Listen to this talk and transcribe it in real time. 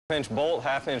Inch bolt,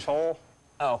 half-inch hole?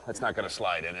 Oh, it's not going to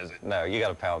slide in, is it? No, you got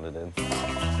to pound it in.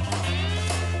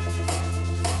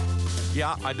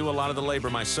 Yeah, I do a lot of the labor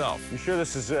myself. You sure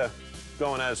this is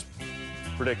going as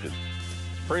predicted?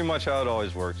 Pretty much how it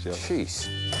always works, yeah. Jeez.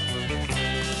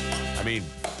 I mean,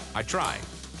 I try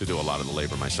to do a lot of the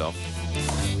labor myself.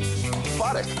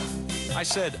 Buttock. I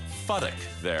said futtock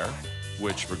there,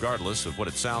 which, regardless of what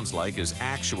it sounds like, is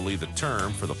actually the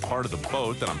term for the part of the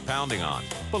boat that I'm pounding on,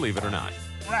 believe it or not.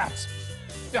 Rats.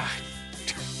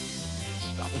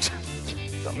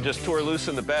 Something just tore loose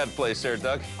in the bad place there,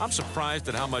 Doug. I'm surprised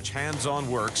at how much hands-on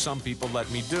work some people let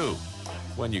me do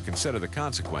when you consider the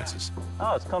consequences.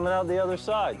 Oh, it's coming out the other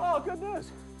side. Oh, good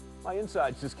news. My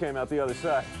insides just came out the other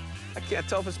side. I can't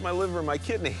tell if it's my liver or my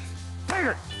kidney. Take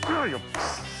it! Oh, you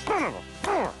son of a...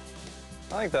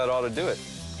 I think that ought to do it.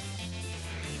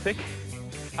 Think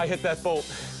I hit that bolt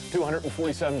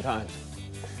 247 times.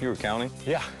 You were counting?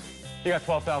 Yeah. You got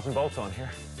 12,000 bolts on here.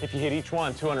 If you hit each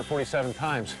one 247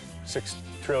 times,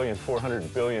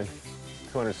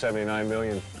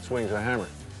 6,400,000,000,279,000,000 swings of a hammer.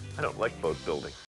 I don't like boat building.